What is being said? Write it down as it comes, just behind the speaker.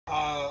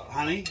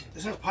honey.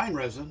 This has pine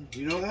resin. Do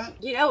you know that?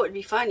 You know, it would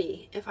be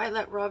funny if I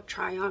let Rob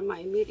try on my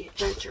immediate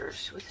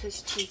dentures with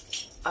his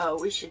teeth. Oh,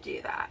 we should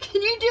do that.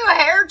 Can you do a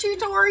hair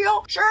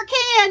tutorial? Sure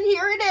can.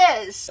 Here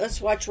it is.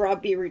 Let's watch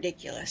Rob be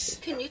ridiculous.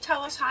 Can you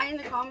tell us hi in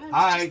the comments?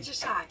 Hi.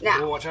 Just hi. Now,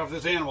 we'll watch out for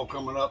this animal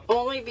coming up.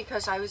 Only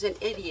because I was an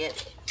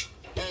idiot.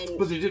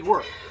 But they did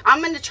work.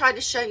 I'm going to try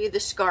to show you the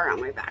scar on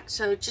my back.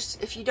 So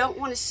just, if you don't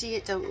want to see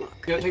it, don't look.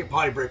 You gotta take a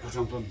potty break or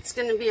something. It's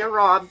going to be a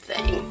Rob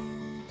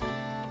thing.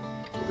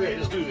 Okay,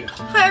 let's do this.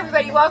 Hi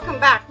everybody, welcome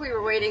back. We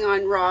were waiting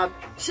on Rob.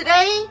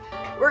 Today,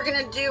 we're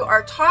going to do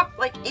our top,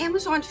 like,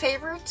 Amazon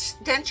favorites,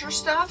 denture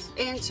stuff,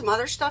 and some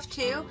other stuff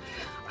too.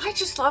 I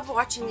just love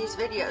watching these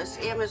videos.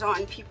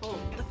 Amazon people,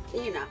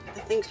 you know,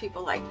 the things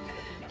people like.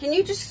 Can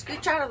you just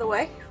scooch out of the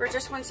way for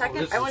just 1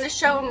 second? I want to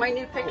show him my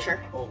new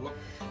picture. Oh, look.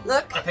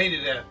 Look. I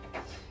painted that.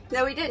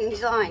 No, he didn't.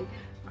 He's lying.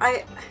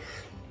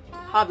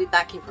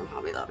 That came from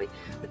Hobby Lobby.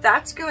 But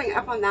that's going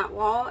up on that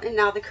wall, and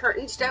now the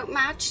curtains don't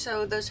match,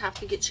 so those have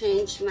to get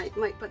changed, and I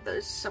might put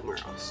those somewhere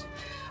else.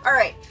 All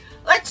right,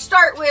 let's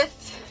start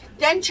with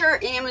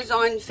denture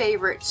Amazon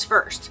favorites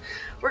first.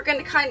 We're going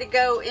to kind of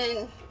go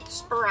in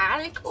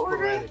sporadic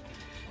order.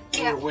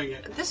 Yeah. Wing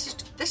it.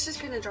 This is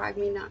going to drive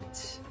me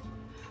nuts.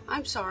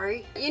 I'm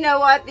sorry. You know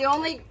what? The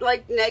only,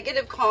 like,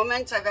 negative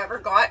comments I've ever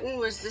gotten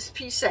was this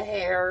piece of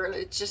hair.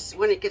 It just,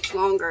 when it gets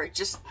longer, it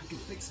just... I can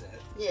fix that.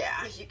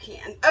 Yeah, you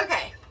can.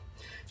 Okay.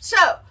 So,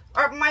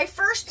 my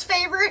first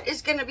favorite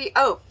is going to be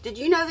oak. Did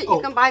you know that you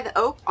can buy the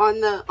oak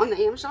on the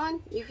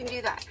Amazon? You can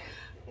do that.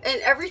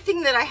 And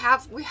everything that I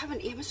have, we have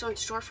an Amazon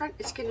storefront.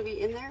 It's going to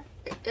be in there.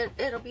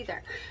 It'll be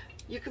there.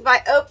 You can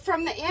buy oak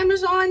from the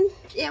Amazon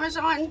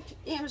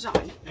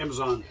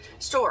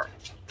store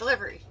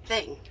delivery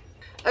thing.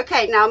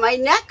 Okay, now my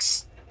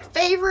next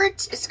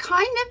favorite is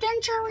kind of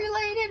denture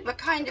related, but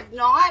kind of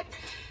not.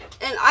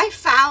 And I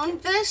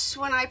found this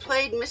when I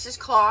played Mrs.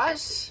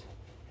 Claus.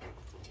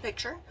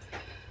 Picture.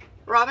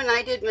 Rob and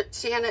I did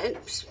Santa and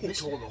He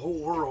told the whole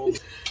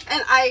world.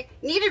 And I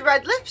needed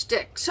red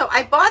lipstick, so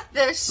I bought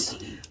this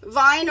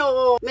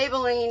vinyl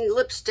Maybelline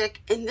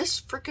lipstick, and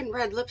this freaking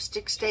red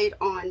lipstick stayed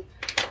on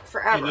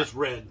forever. And it's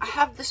red. I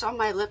have this on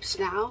my lips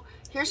now.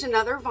 Here's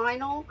another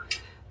vinyl.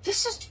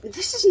 This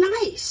is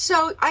nice.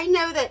 So I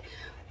know that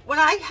when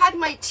I had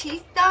my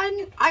teeth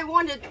done, I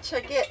wanted to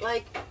get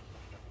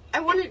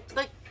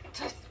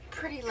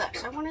pretty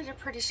lips. I wanted a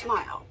pretty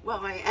smile.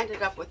 Well, I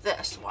ended up with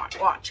this.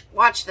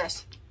 Watch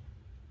this.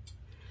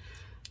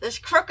 This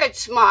crooked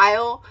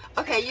smile.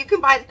 Okay, you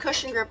can buy the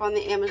cushion grip on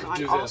the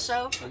Amazon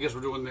also. I guess we're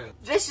doing that.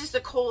 This is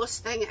the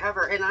coolest thing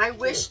ever, and I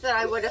wish that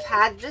I would have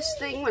had this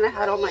thing when I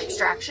had all my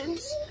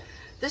extractions.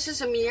 This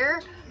is a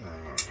mirror.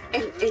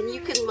 And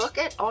you can look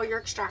at all your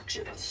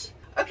extractions.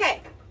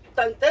 Okay.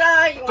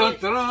 Dun-da-da. You want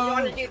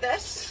to do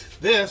this?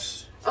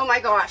 This. Oh my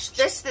gosh.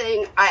 This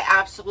thing I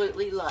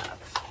absolutely love.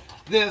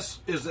 This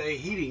is a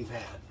heating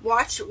pad.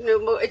 Watch.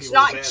 No, it's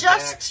not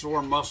just back,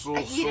 sore muscles,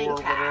 a heating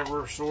pad.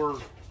 Whatever, sore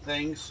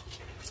things.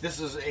 This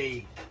is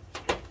a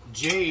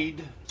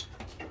jade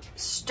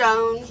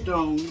stone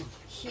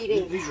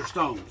heating These are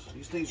stones.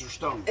 These things are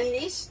stones. And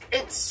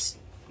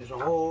there's a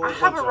whole I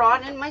have a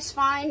rod in my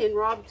spine, and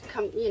Rob,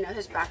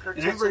 his back hurts.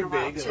 And they're very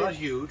big. They're not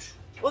huge.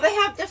 Well, they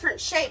have different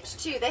shapes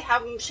too. They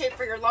have them shaped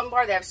for your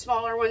lumbar. They have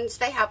smaller ones.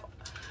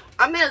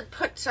 I'm gonna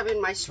put some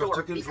in my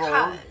store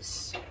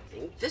because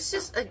this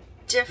is a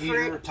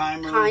different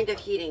kind of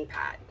heating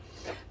pad.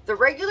 The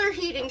regular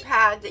heating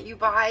pad that you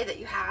buy, that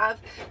you have,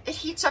 it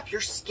heats up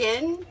your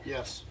skin.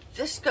 Yes.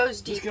 This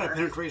goes deeper. This kind of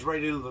penetrates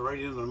right into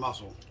the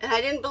muscle. And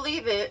I didn't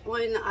believe it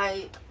when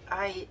I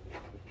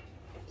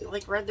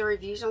read the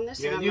reviews on this.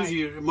 Yeah, and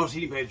usually most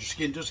heating pads, your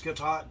skin just gets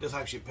hot. This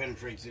actually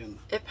penetrates in.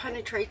 It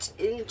penetrates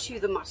into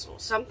the muscle.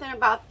 Something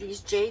about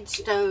these jade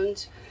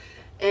stones.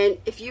 And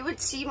if you would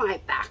see my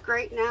back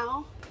right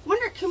now,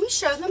 can we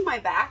show them my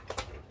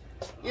back?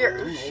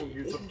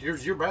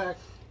 Here's your back.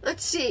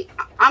 Let's see.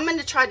 I'm going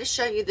to try to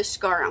show you the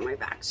scar on my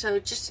back. So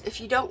just, if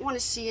you don't want to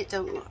see it,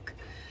 don't look.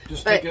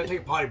 Just take a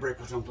potty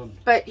break or something.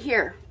 But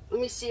here, let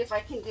me see if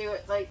I can do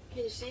it. Can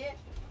you see it?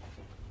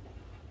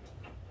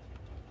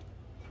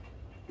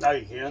 Now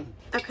you can.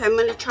 Okay, I'm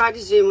going to try to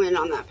zoom in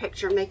on that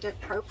picture, make it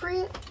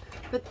appropriate.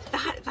 But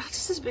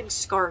that's this big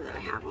scar that I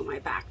have on my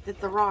back,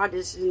 that the rod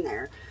is in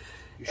there.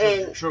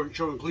 You're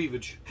showing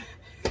cleavage.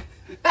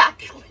 Back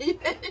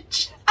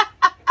cleavage.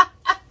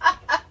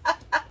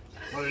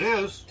 What it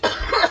is.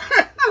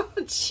 Oh,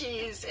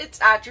 jeez. It's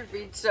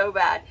atrophied so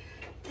bad.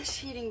 This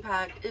heating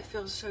pad, it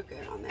feels so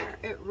good on there.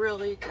 It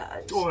really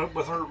does. Well,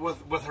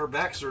 with her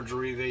back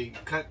surgery, they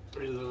cut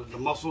the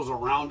muscles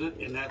around it,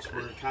 and that's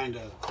where it kind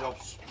of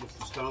helps with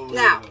the stone.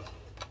 Now,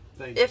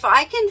 if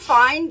I can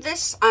find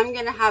this, I'm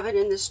going to have it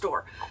in the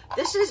store.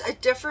 This is a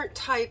different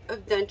type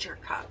of denture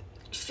cup.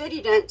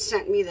 Fitty Dent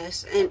sent me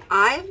this, and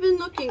I've been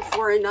looking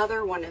for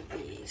another one of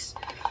these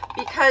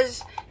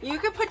because you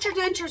could put your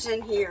dentures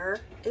in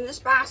here in this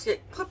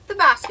basket, clip the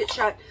basket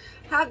shut,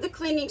 have the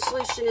cleaning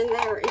solution in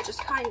there, and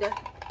just kind of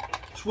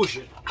swoosh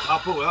it. I'll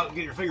pull it out and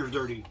get your fingers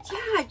dirty.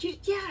 Yeah,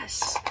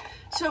 yes.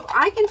 So if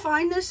I can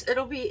find this,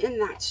 it'll be in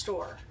that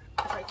store.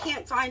 If I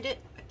can't find it,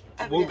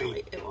 Won't be.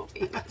 evidently it won't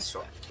be in the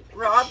store.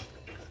 Rob,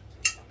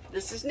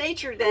 this is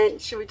Nature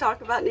Dent. Should we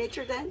talk about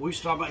Nature Dent? We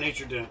should talk about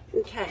Nature Dent.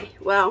 Okay,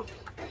 well,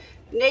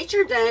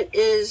 Nature Dent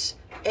is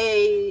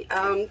a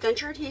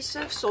denture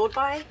adhesive sold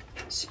by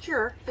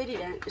Secure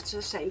Fitty-Dent. It's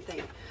the same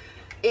thing.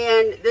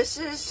 And this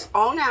is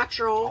all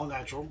natural. All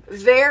natural.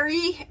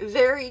 Very,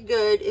 very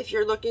good if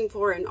you're looking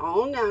for an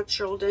all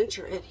natural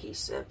denture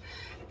adhesive.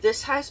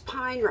 This has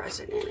pine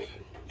resin in it.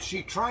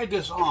 She tried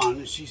this on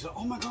and she said,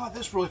 "Oh my God,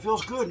 this really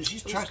feels good." And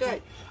she's tried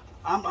it.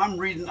 I'm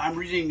reading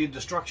the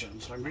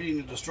instructions. I'm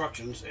reading the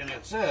instructions, and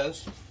it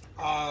says,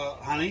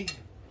 "Honey,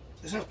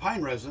 this has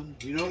pine resin.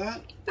 You know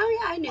that?" Oh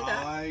yeah, I knew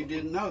that. I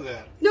didn't know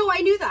that. No,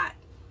 I knew that.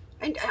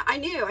 I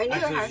knew. I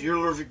says, "You're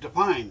allergic to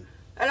pine."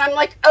 And I'm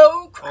like,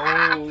 oh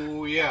crap.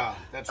 Oh yeah,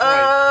 that's right.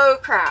 Oh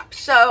crap.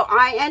 So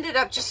I ended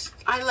up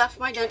I left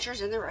my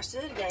dentures in the rest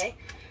of the day.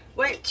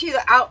 Went to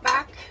the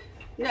Outback.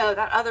 No,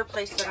 that other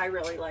place that I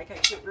really like. I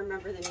can't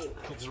remember the name of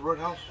it. Texas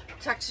Roadhouse?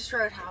 Texas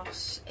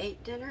Roadhouse.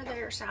 Ate dinner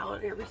there,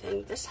 salad and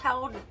everything. This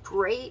held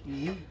great.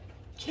 Mm-hmm.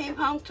 Came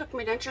home, took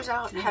my dentures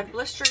out, had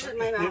blisters in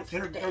my mouth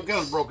for days. Her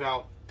gums broke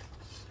out.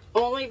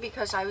 Only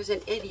because I was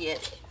an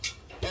idiot.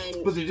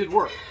 But they did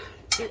work.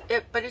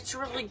 But it's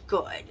really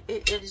good.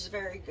 It is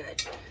very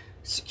good.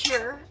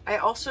 Secure.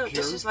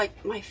 This is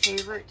like my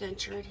favorite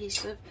denture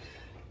adhesive.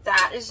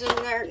 That is in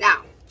there.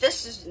 Now,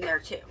 this is in there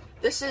too.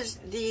 This is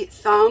the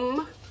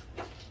thumb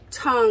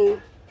tongue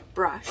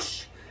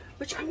brush,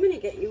 which I'm going to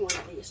get you one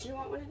of these. Do you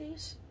want one of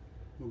these?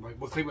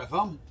 What, clean my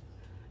thumb?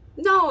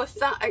 No,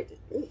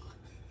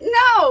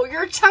 no,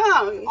 your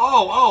tongue.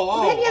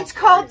 Oh. Maybe it's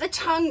called the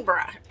tongue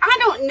brush. I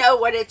don't know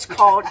what it's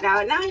called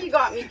now. Now you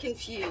got me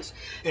confused.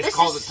 It's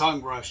called the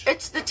tongue brush.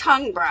 It's the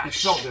tongue brush. It's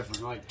spelled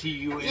different, like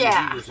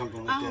T-U-N-G or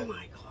something like that. Oh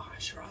my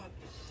gosh, Rob.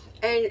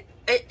 And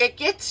it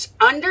gets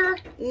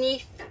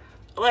underneath,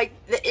 like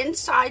the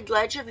inside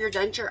ledge of your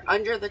denture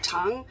under the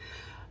tongue.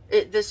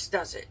 This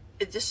does it.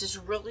 This is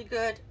really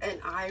good, and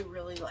I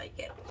really like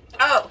it.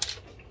 Oh,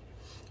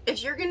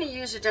 if you're going to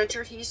use a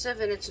denture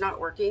adhesive and it's not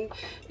working,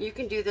 you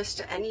can do this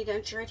to any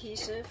denture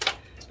adhesive.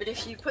 But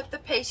if you put the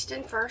paste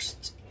in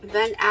first,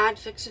 then add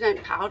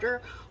Fix-A-Dent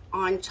powder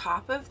on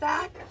top of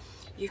that,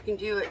 you can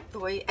do it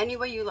any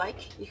way you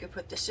like. You could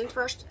put this in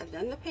first and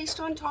then the paste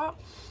on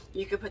top.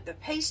 You could put the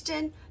paste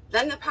in,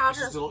 then the powder,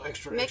 Just a little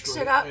extra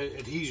it up.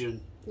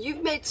 Adhesion.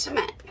 You've made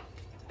cement.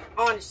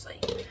 Honestly,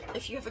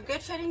 if you have a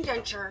good fitting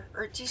denture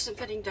or a decent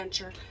fitting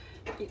denture,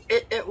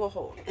 it will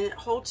hold, and it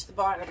holds the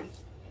bottom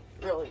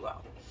really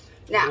well.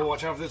 Now, we'll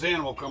watch out for this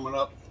animal coming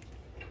up.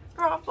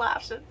 Rob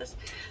laughs at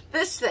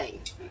this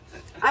thing.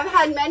 I've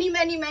had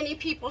many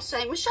people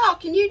say, "Michelle,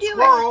 can you do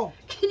a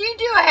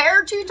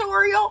hair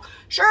tutorial?"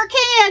 Sure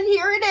can.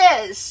 Here it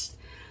is.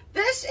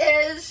 This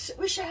is.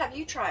 We should have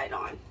you try it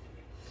on.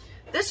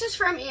 This is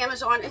from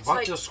Amazon. It's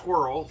like a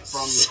squirrel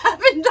from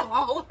 $7,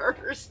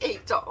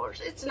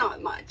 $8. It's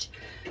not much.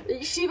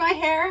 You see my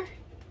hair?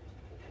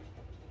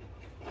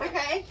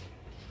 Okay.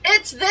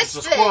 It's this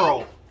thing.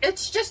 Squirrel.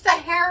 It's just a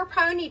hair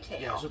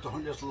ponytail. Yeah, just a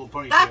little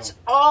ponytail. That's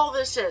all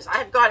this is.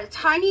 I've got a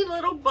tiny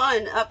little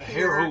bun up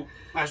here. Hair hoop.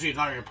 Actually, it's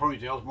not like a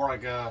ponytail. It's more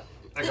like a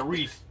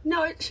wreath.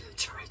 No, it's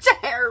a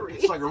hair wreath.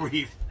 It's like a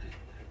wreath.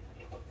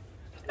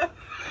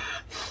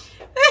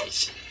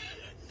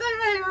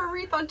 I have a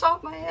wreath on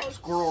top of my head.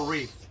 Squirrel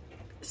wreath.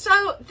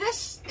 So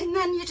this, and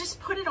then you just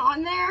put it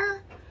on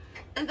there,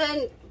 and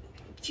then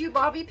a few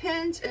bobby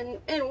pins, and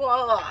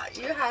voila,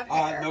 you have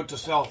hair. Note to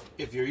self,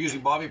 if you're using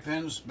bobby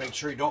pins, make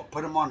sure you don't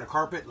put them on the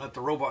carpet and let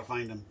the robot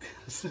find them.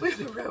 We have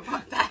a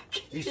robot back.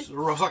 He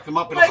sucked them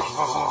up and... Hey,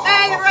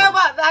 the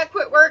robot back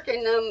quit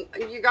working.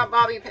 You got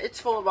bobby pins. It's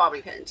full of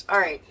bobby pins. All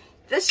right.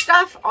 This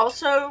stuff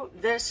also,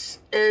 this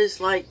is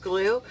like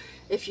glue.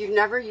 If you've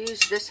never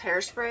used this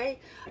hairspray,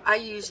 I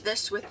use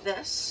this with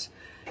this.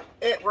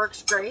 It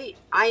works great.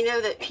 I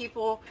know that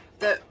people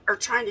that are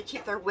trying to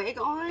keep their wig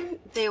on,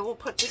 they will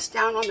put this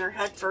down on their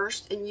head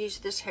first and use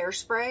this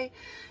hairspray.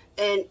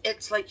 And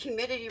it's like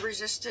humidity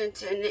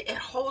resistant, and it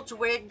holds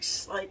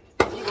wigs like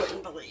you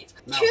wouldn't believe.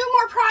 No. 2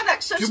 more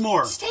products, so 2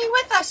 more. Stay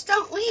with us,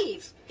 don't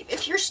leave.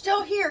 If you're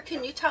still here,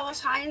 can you tell us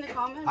hi in the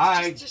comments?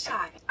 Hi. Just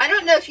hi. I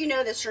don't know if you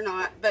know this or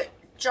not, but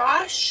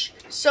Josh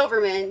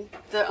Silverman,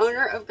 the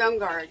owner of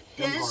GumGuard,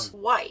 his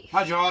wife.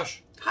 Hi,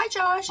 Josh. Hi,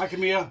 Josh. Hi,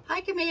 Camilla.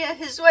 Hi, Camilla.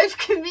 His wife,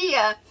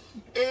 Camilla,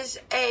 is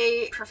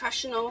a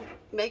professional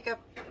makeup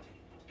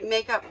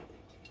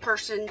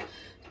person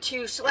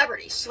to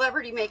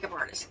celebrity makeup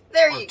artist.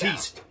 There you go.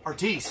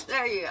 Artiste.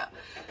 There you go.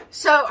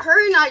 So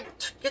her and I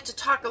get to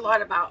talk a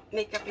lot about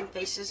makeup and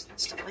faces and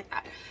stuff like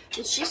that.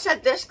 And she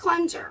said this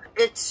cleanser,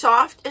 it's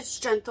soft, it's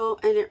gentle,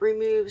 and it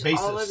removes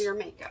all of your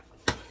makeup.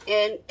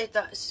 And it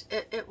does.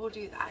 It will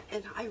do that.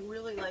 And I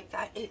really like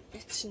that.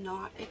 It's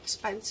not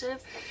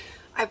expensive.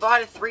 I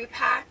bought a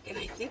 3-pack, and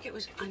I think it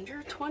was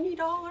under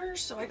 $20.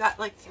 So I got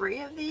like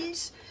 3 of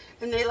these,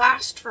 and they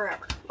last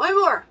forever. One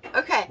more.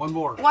 Okay. One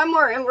more.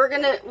 And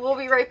we'll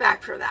be right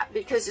back for that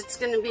because it's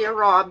gonna be a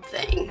Rob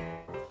thing.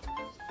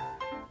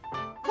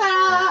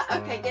 Ta-da!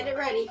 Okay, get it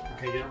ready.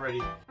 Okay, get it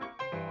ready.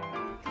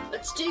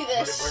 Let's do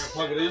this.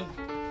 We're gonna plug it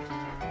in.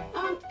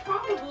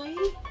 Probably.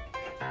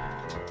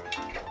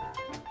 Okay.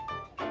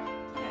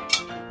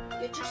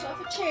 Get yourself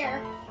a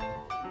chair.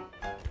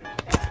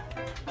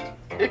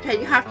 Okay,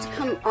 you have to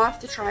come off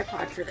the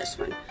tripod for this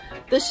one.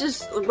 This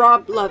is,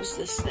 Rob loves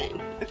this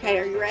thing. Okay,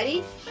 are you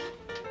ready?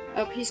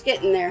 Oh, he's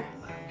getting there.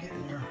 I'm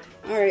getting there.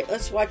 All right,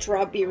 let's watch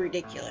Rob be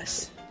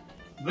ridiculous.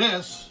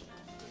 This.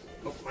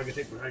 Oh, I can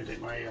take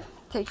my.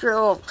 Take your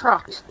little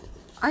truck.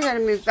 I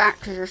gotta move back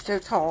because you're so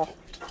tall.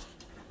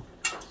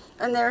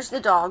 And there's the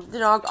dog. The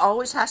dog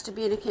always has to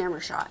be in a camera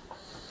shot.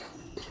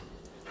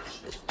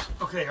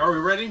 Okay, are we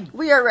ready?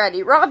 We are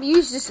ready. Rob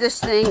uses this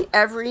thing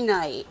every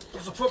night.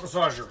 It's a foot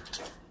massager.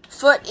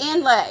 Foot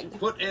and leg.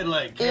 Foot and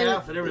leg,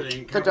 calf and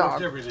everything. The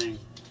dog. Everything.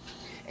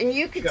 And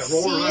you can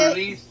see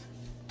underneath.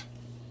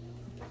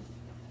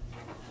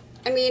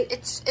 I mean,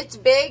 it's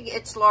big,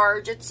 it's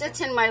large, it sits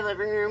in my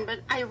living room, but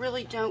I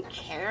really don't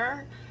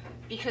care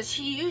because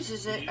he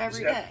uses it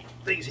every day.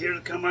 Things here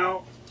that come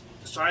out,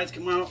 the sides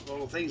come out,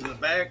 little things in the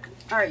back.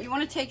 All right, you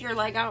want to take your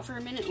leg out for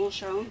a minute and we'll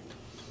show him?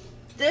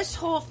 This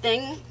whole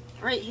thing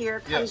right here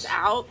comes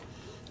out,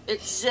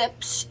 it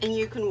zips, and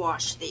you can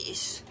wash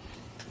these.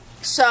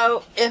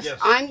 So if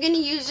I'm going to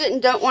use it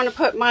and don't want to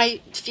put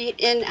my feet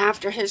in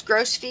after his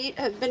gross feet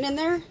have been in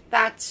there,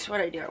 that's what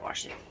I do, I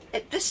wash it.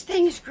 This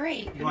thing is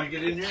great. You want to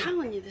get in here? I'm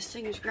telling you, this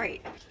thing is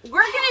great.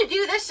 We're going to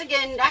do this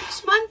again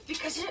next month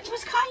because it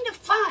was kind of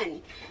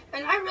fun.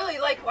 And I really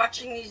like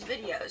watching these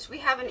videos. We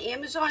have an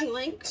Amazon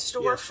link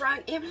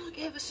storefront. Amazon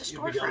gave us a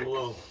storefront. Down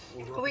below.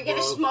 We get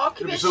a small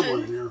commission.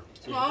 In here.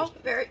 Small,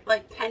 very,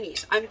 like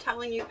pennies. I'm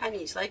telling you,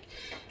 pennies. Like,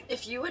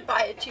 if you would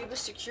buy a tube of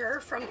Secure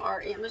from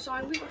our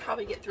Amazon, we would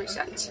probably get 3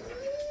 cents.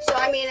 So,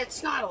 I mean,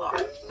 it's not a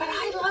lot. But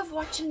I love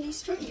watching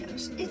these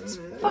videos. It's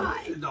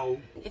fun. No.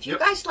 If you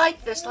guys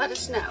like this, let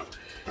us know.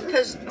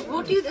 Because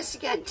we'll do this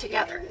again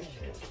together.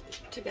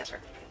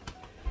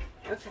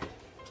 Okay.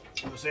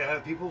 You want to say hi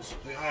to people?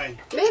 Say hi.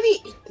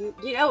 Maybe,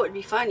 you know, it would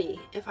be funny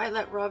if I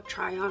let Rob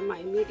try on my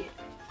immediate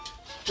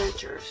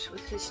dentures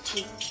with his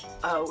teeth.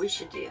 Oh, we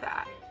should do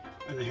that.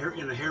 And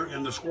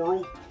the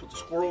squirrel. Put the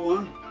squirrel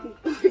on.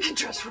 We can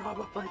dress Rob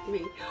up like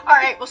me. All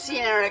right, we'll see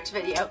you in our next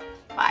video.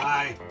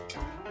 Bye. Bye.